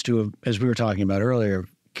points to, as we were talking about earlier,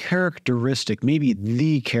 maybe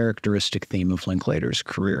the characteristic theme of Linklater's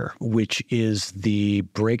career, which is the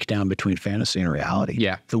breakdown between fantasy and reality.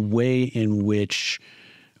 Yeah. The way in which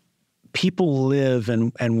people live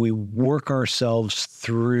and we work ourselves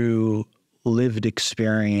through lived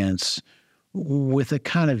experience with a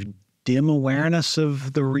kind of dim awareness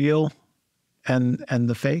of the real and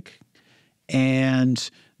the fake, and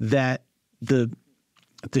that the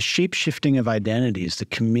shape-shifting of identities, the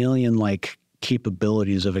chameleon-like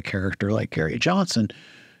capabilities of a character like Gary Johnson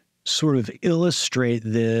sort of illustrate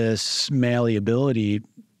this malleability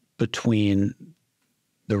between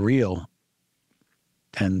the real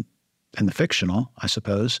and the fictional, I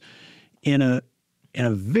suppose, in a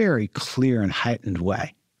very clear and heightened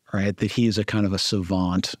way, right? That he is a kind of a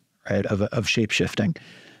savant, right, of shape-shifting.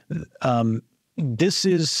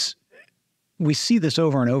 We see this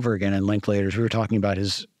over and over again in Linklater's. We were talking about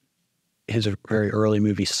his very early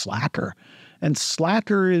movie Slacker. And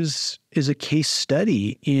Slacker is a case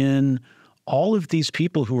study in all of these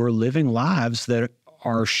people who are living lives that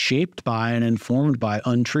are shaped by and informed by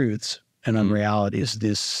untruths and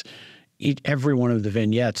unrealities. Every one of the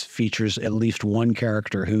vignettes features at least one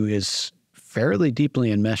character who is fairly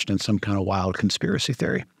deeply enmeshed in some kind of wild conspiracy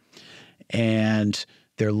theory. And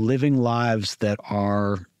they're living lives that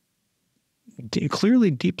are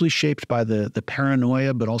clearly deeply shaped by the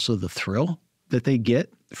paranoia, but also the thrill that they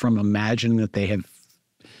get from imagining that they have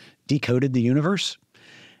decoded the universe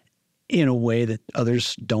in a way that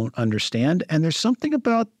others don't understand. And there's something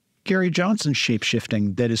about Gary Johnson's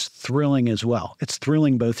shape-shifting that is thrilling as well. It's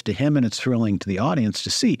thrilling both to him and it's thrilling to the audience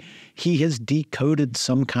to see. He has decoded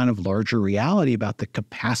some kind of larger reality about the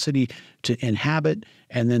capacity to inhabit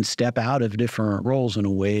and then step out of different roles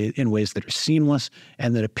in ways that are seamless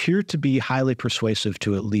and that appear to be highly persuasive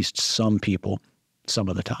to at least some people some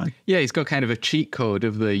of the time. Yeah, he's got kind of a cheat code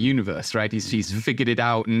of the universe, right? He's figured it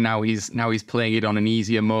out, and now he's playing it on an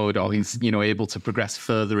easier mode, or he's able to progress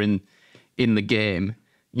further in the game,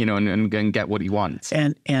 and get what he wants.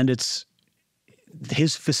 And it's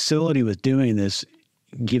his facility with doing this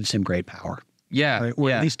gives him great power. Yeah, right?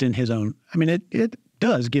 Or at least in his own. I mean, it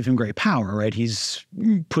does give him great power, right? He's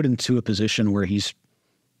put into a position where he's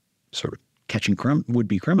sort of catching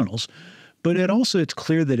would-be criminals, but it's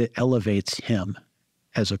clear that it elevates him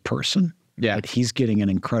as a person. Yeah, that he's getting an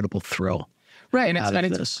incredible thrill. Right, and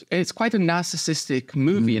it's quite a narcissistic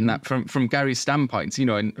movie in that from Gary's standpoint,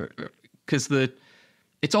 because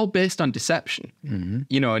it's all based on deception, and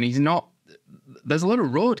he's not. There's a lot of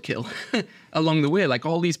roadkill along the way, like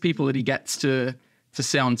all these people that he gets to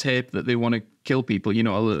say on tape that they want to kill people.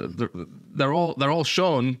 They're all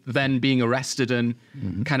shown then being arrested and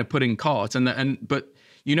kind of put in court, but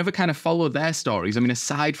you never kind of follow their stories. I mean,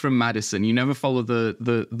 aside from Madison, you never follow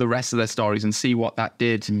the rest of their stories and see what that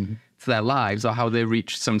did to their lives or how they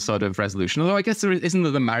reached some sort of resolution. Although I guess isn't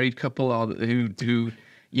there the married couple or who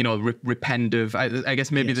repent of. I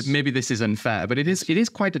guess maybe this is unfair, but it is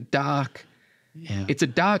quite a dark. Yeah. It's a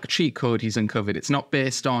dark cheat code he's uncovered. It's not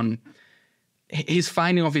based on his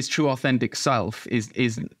finding of his true authentic self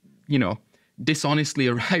is dishonestly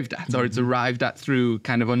arrived at, or it's arrived at through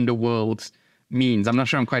kind of underworld means. I'm not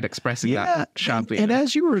sure I'm quite expressing that sharply. And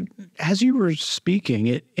as you were speaking,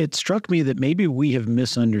 it struck me that maybe we have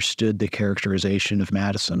misunderstood the characterization of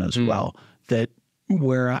Madison as well. That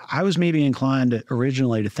where I was maybe inclined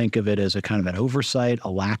originally to think of it as a kind of an oversight, a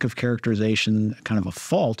lack of characterization, kind of a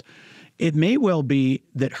fault, it may well be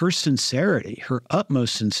that her sincerity, her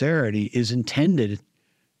utmost sincerity, is intended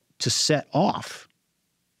to set off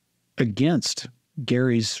against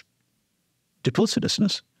Gary's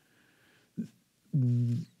duplicitousness.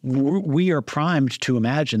 We are primed to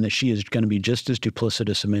imagine that she is going to be just as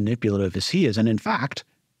duplicitous and manipulative as he is. And in fact,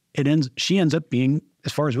 she ends up being,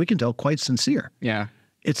 as far as we can tell, quite sincere. Yeah.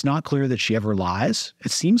 It's not clear that she ever lies.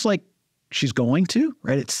 It seems like she's going to,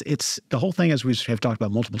 right? It's the whole thing, as we have talked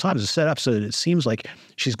about multiple times, is set up so that it seems like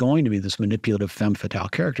she's going to be this manipulative femme fatale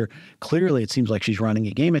character. Clearly, it seems like she's running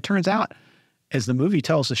a game. It turns out, as the movie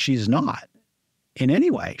tells us, she's not in any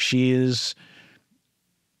way. She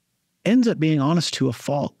ends up being honest to a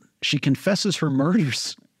fault. She confesses her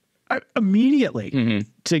murders immediately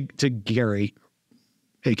to Gary,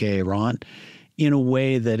 a.k.a. Ron, in a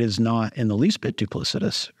way that is not in the least bit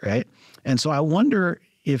duplicitous, right? And so I wonder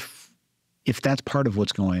if that's part of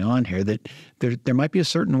what's going on here, that there might be a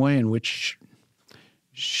certain way in which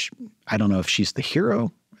I don't know if she's the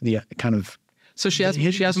hero, the kind of. So she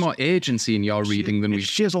has more agency in your reading than we.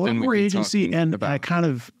 She has a lot more agency and a kind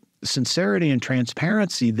of sincerity and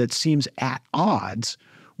transparency that seems at odds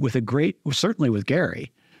with certainly with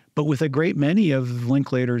Gary, but with a great many of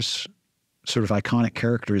Linklater's sort of iconic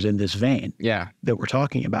characters in this vein. Yeah, that we're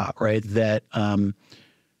talking about, right? That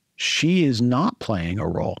she is not playing a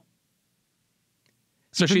role.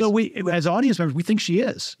 So even though we, as audience members, we think she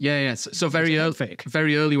is. Yeah. So very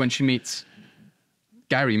early when she meets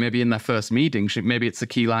Gary, maybe in their first meeting, maybe it's the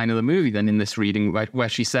key line of the movie then in this reading where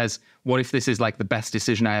she says, what if this is like the best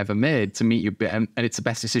decision I ever made to meet you? And it's the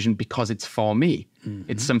best decision because it's for me.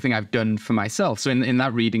 Mm-hmm. It's something I've done for myself. So in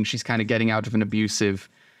that reading, she's kind of getting out of an abusive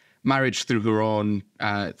marriage through her own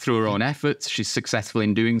efforts. She's successful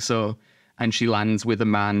in doing so. And she lands with a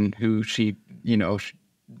man who she,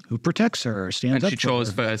 who protects her, stands up for her. And she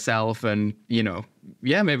chose for herself. And,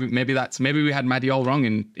 maybe we had Maddie all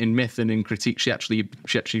wrong in myth and in critique. She actually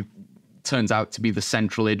turns out to be the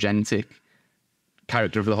central agentic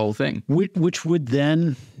character of the whole thing. Which would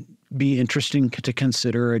then be interesting to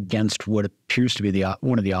consider against what appears to be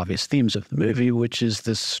one of the obvious themes of the movie, which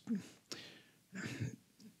is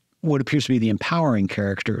what appears to be the empowering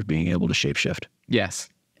character of being able to shapeshift. Yes.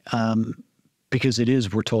 Because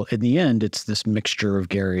we're told, in the end, it's this mixture of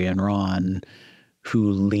Gary and Ron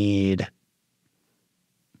who lead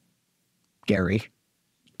Gary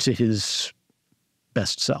to his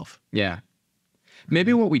best self. Yeah.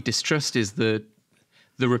 Maybe what we distrust is the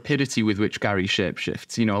rapidity with which Gary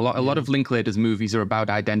shapeshifts. A lot of Linklater's movies are about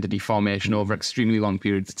identity formation over extremely long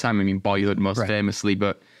periods of time. I mean, Boyhood most famously,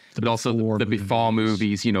 but also the before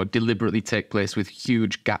movies, deliberately take place with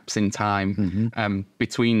huge gaps in time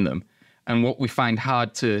between them. And what we find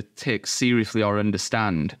hard to take seriously or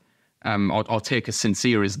understand or take as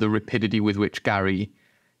sincere is the rapidity with which Gary,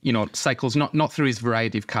 cycles, not through his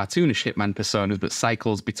variety of cartoonish hitman personas, but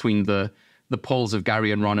cycles between the poles of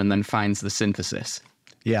Gary and Ron and then finds the synthesis.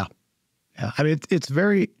 Yeah. I mean, it's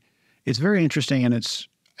very interesting, and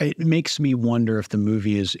it makes me wonder if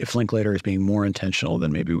if Linklater is being more intentional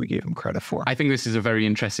than maybe we gave him credit for. I think this is a very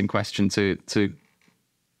interesting question to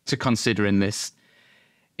consider in this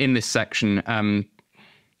section.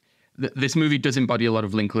 This movie does embody a lot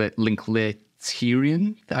of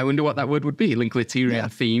Linklaterian, I wonder what that word would be,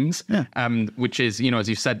 Linklaterian themes, which is, as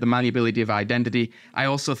you said, the malleability of identity. I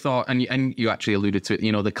also thought, and you actually alluded to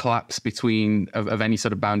it, the collapse of any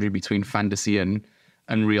sort of boundary between fantasy and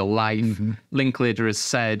real life. Mm-hmm. Linklater has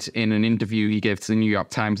said in an interview he gave to the New York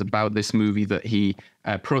Times about this movie that he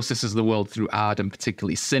processes the world through art and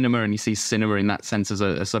particularly cinema, and he sees cinema in that sense as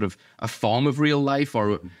a sort of a form of real life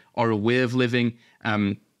or a way of living.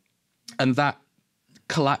 And that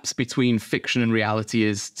collapse between fiction and reality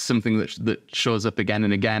is something that shows up again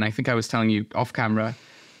and again. I think I was telling you off camera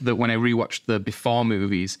that when I rewatched the before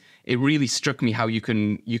movies, it really struck me how you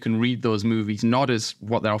can read those movies not as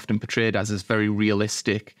what they're often portrayed as very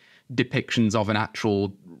realistic depictions of an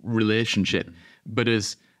actual relationship, but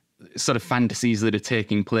as sort of fantasies that are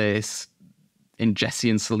taking place in Jesse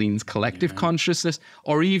and Celine's collective consciousness,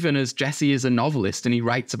 or even as Jesse is a novelist and he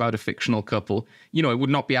writes about a fictional couple. It would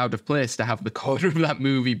not be out of place to have the coda of that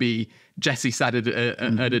movie be Jesse sat at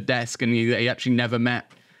a desk and he actually never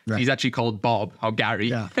met. Right. He's actually called Bob or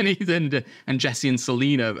Gary, and Jesse and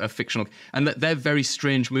Celine are fictional, and they're very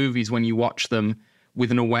strange movies when you watch them with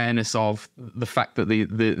an awareness of the fact that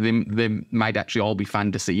they might actually all be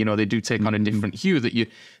fantasy. They do take on a different hue. That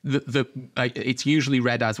it's usually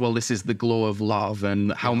read as, well, this is the glow of love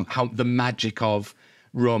and how the magic of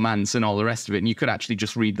romance and all the rest of it, and you could actually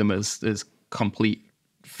just read them as complete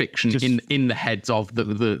fiction in the heads of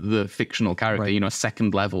the fictional character.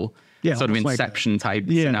 Second level. Yeah, sort of Inception type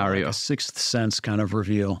scenario. Like a Sixth Sense kind of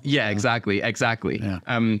reveal. Yeah, exactly.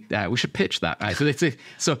 Yeah. We should pitch that. Right?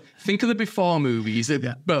 So think of the before movies,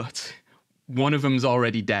 but one of them's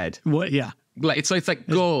already dead. What? Yeah. It's like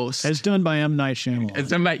Ghost. As done by M. Night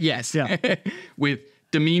Shyamalan. Yes. Yeah. With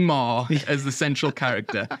Demi Moore as the central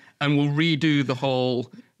character, and we'll redo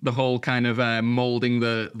the whole kind of molding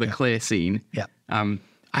the clay scene. Yeah. I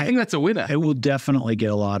think that's a winner. It will definitely get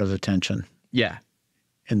a lot of attention. Yeah.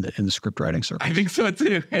 In the script writing circle. I think so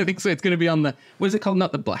too. It's going to be on the, what is it called?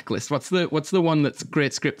 Not the blacklist. What's the one that's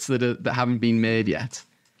great scripts that haven't been made yet?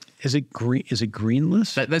 Is it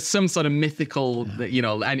greenlist? There's some sort of mythical,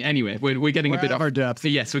 anyway, we're getting a bit off our depth.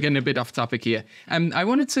 Yes, we're getting a bit off topic here. I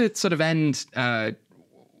wanted to sort of end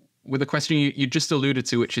with a question you just alluded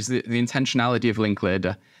to, which is the intentionality of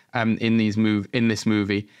Linklater in this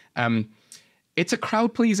movie. It's a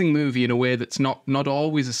crowd-pleasing movie in a way that's not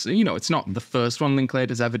always, it's not the first one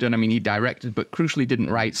Linklater's ever done. I mean, he directed, but crucially didn't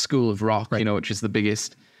write School of Rock, which is the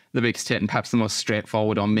biggest hit and perhaps the most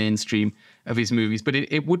straightforward or mainstream of his movies. But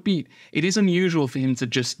it is unusual for him to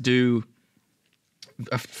just do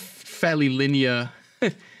a fairly linear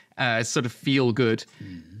sort of feel-good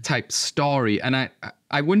type story. And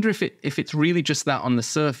I wonder if it's really just that on the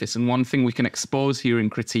surface. And one thing we can expose here in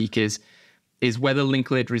critique is whether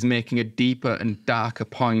Linklater is making a deeper and darker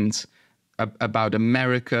point about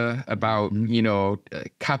America, about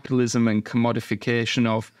capitalism and commodification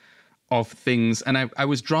of things. And I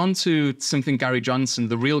was drawn to something Gary Johnson,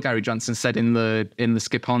 the real Gary Johnson, said in the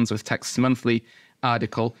Skip Hollandsworth Texas Monthly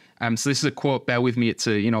article. So this is a quote. Bear with me. It's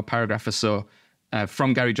a paragraph or so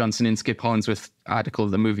from Gary Johnson in Skip Hollandsworth article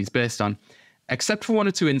the movie's based on. Except for one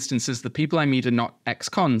or two instances, the people I meet are not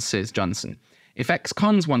ex-cons, says Johnson. If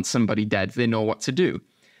ex-cons want somebody dead, they know what to do.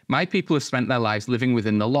 My people have spent their lives living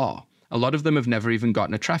within the law. A lot of them have never even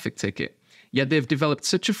gotten a traffic ticket. Yet they've developed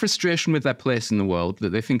such a frustration with their place in the world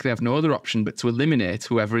that they think they have no other option but to eliminate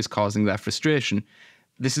whoever is causing their frustration.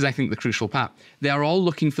 This is, I think, the crucial part. They are all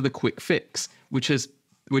looking for the quick fix, which has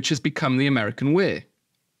become the American way.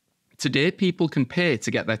 Today, people can pay to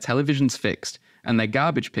get their televisions fixed and their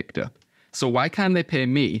garbage picked up. So why can't they pay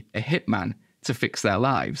me, a hitman, to fix their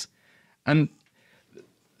lives? And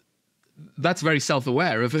that's very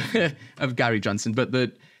self-aware of Gary Johnson, but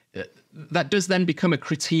that does then become a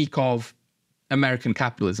critique of American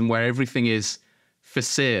capitalism, where everything is for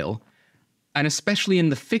sale, and especially in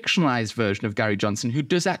the fictionalized version of Gary Johnson, who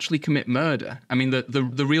does actually commit murder. I mean,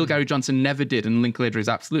 the real Gary Johnson never did, and Linklater is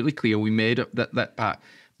absolutely clear. We made up that part.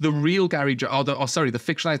 The real the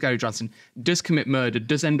fictionalized Gary Johnson does commit murder,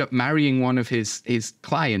 does end up marrying one of his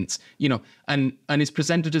clients, and is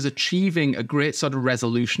presented as achieving a great sort of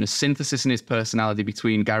resolution, a synthesis in his personality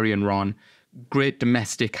between Gary and Ron, great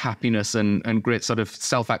domestic happiness and great sort of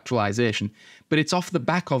self-actualization. But it's off the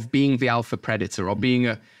back of being the alpha predator, or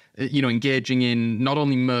being engaging in not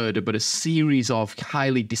only murder, but a series of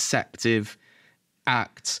highly deceptive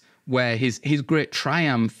acts where his great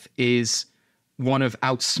triumph is one of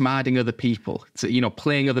outsmarting other people,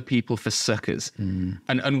 playing other people for suckers,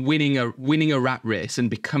 and winning a rat race and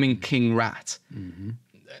becoming King Rat. Mm-hmm.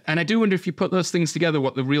 And I do wonder, if you put those things together,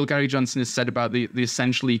 what the real Gary Johnson has said about the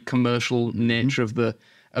essentially commercial nature of the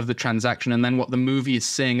transaction, and then what the movie is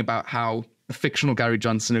saying about how the fictional Gary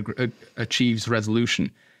Johnson achieves resolution.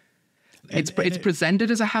 It's presented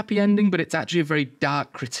as a happy ending, but it's actually a very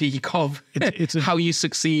dark critique of how you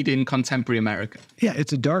succeed in contemporary America. Yeah,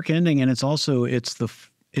 it's a dark ending, and it's also it's the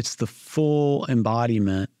full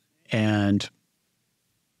embodiment and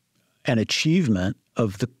an achievement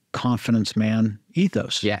of the confidence man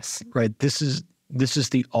ethos. Yes, right. This is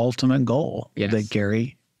the ultimate goal that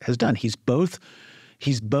Gary has done. He's both,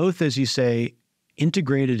 as you say,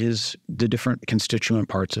 integrated the different constituent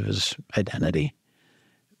parts of his identity.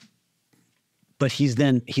 But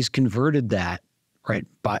he's converted that, right,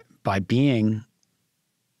 by being,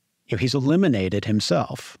 he's eliminated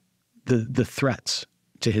himself, the threats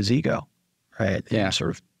to his ego, right? Yeah. In sort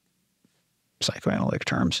of psychoanalytic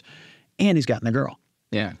terms. And he's gotten the girl.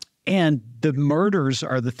 Yeah. And the murders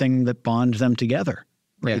are the thing that bond them together,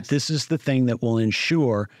 right? Yes. This is the thing that will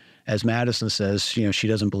ensure, as Madison says, she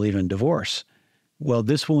doesn't believe in divorce. Well,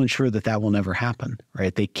 this will ensure that will never happen,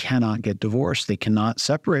 right? They cannot get divorced. They cannot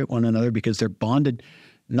separate one another because they're bonded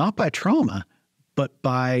not by trauma, but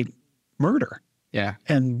by murder. Yeah.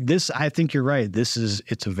 And this, I think you're right.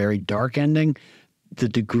 It's a very dark ending. The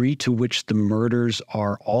degree to which the murders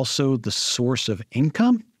are also the source of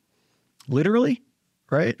income, literally,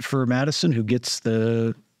 right? For Madison, who gets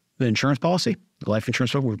the insurance policy, the life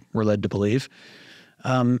insurance policy, we're led to believe.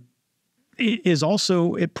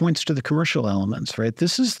 It points to the commercial elements, right?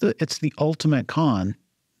 It's the ultimate con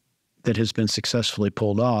that has been successfully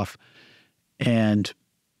pulled off, and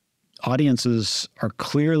audiences are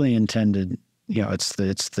clearly intended.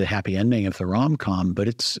 It's the happy ending of the rom-com, but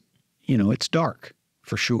it's dark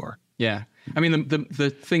for sure. Yeah, I mean the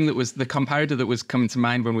thing that was the comparator that was coming to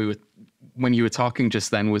mind when you were talking just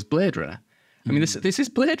then was Blade Runner. I mean, this is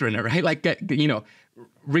Blade Runner, right? Like,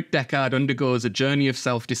 Rick Deckard undergoes a journey of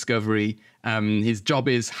self-discovery. His job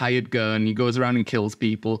is hired gun. He goes around and kills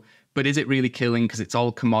people. But is it really killing? Because it's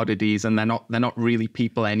all commodities, and they're not really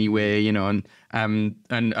people anyway, And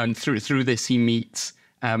through this, he meets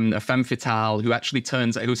a femme fatale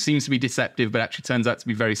who seems to be deceptive, but actually turns out to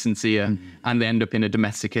be very sincere, and they end up in a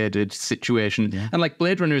domesticated situation. Yeah. And like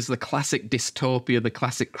Blade Runner is the classic dystopia, the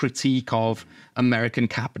classic critique of American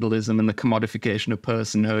capitalism and the commodification of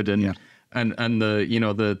personhood, and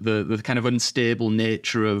the kind of unstable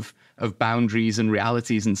nature of boundaries and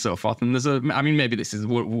realities and so forth. And maybe this is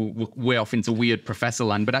way off into weird professor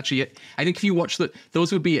land, but actually I think if you watch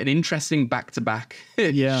those would be an interesting back-to-back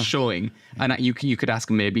showing. And you could ask,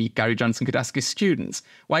 maybe Gary Johnson could ask his students,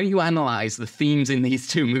 why don't you analyze the themes in these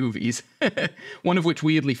two movies, one of which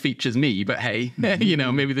weirdly features me, but hey,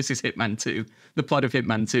 maybe this is Hitman 2, the plot of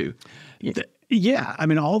Hitman 2. Yeah, I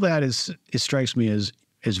mean, all that strikes me as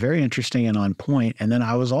very interesting and on point. And then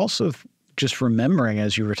I was also just remembering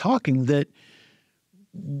as you were talking that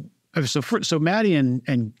So Maddie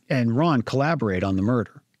and Ron collaborate on the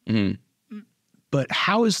murder. But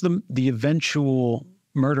how is the eventual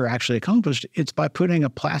murder actually accomplished? It's by putting a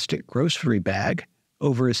plastic grocery bag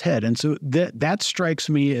over his head. And so that strikes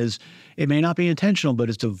me as, it may not be intentional, but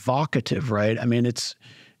it's evocative, right? I mean, it's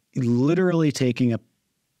literally taking a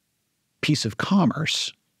piece of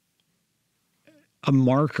commerce, a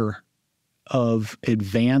marker of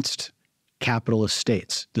advanced capitalist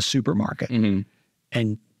states, the supermarket.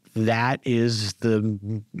 And that is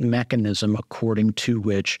the mechanism according to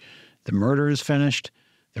which the murder is finished,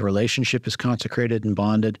 the relationship is consecrated and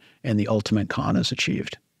bonded, and the ultimate con is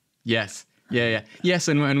achieved. Yes. Yeah. Yes,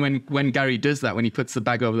 and when Gary does that, when he puts the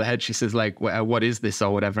bag over the head, she says, like, what is this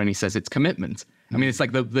or whatever, and he says, it's commitment. I mean, it's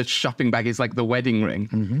like the shopping bag is like the wedding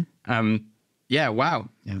ring. Yeah, wow.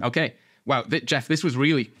 Yeah. Okay. Wow, Jeff, this was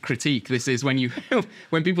really critique. This is when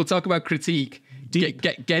when people talk about critique,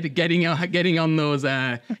 getting on those,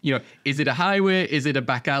 is it a highway? Is it a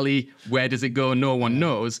back alley? Where does it go? No one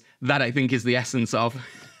knows. That, I think, is the essence of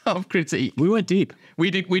critique. We went deep.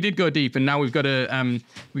 We did go deep, and now we've got to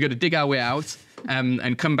dig our way out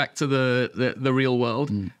and come back to the real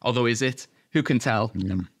world. Although, is it? Who can tell?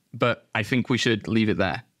 But I think we should leave it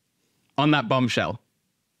there. On that bombshell.